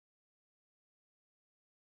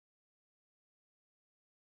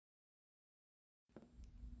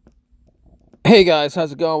Hey guys,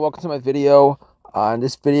 how's it going? Welcome to my video. In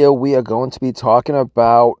this video, we are going to be talking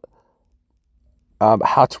about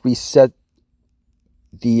how to reset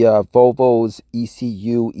the Volvo's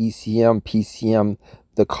ECU, ECM, PCM,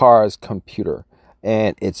 the car's computer.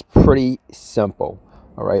 And it's pretty simple.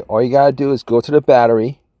 All right, all you gotta do is go to the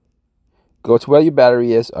battery, go to where your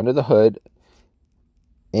battery is under the hood,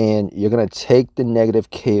 and you're gonna take the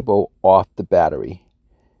negative cable off the battery.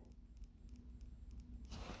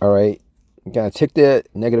 All right, you're gonna take the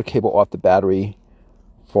negative cable off the battery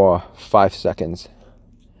for 5 seconds.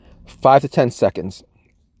 5 to 10 seconds,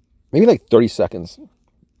 maybe like 30 seconds,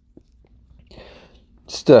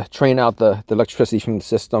 just to drain out the electricity from the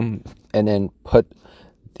system, and then put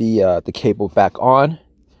the cable back on.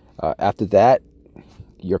 After that,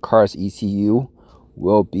 your car's ECU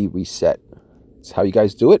will be reset. That's how you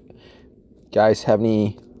guys do it. Guys, have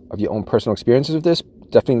any of your own personal experiences with this?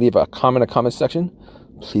 Definitely leave a comment in the comment section.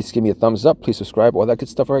 Please give me a thumbs up. Please subscribe. All that good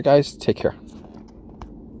stuff. All right, guys. Take care.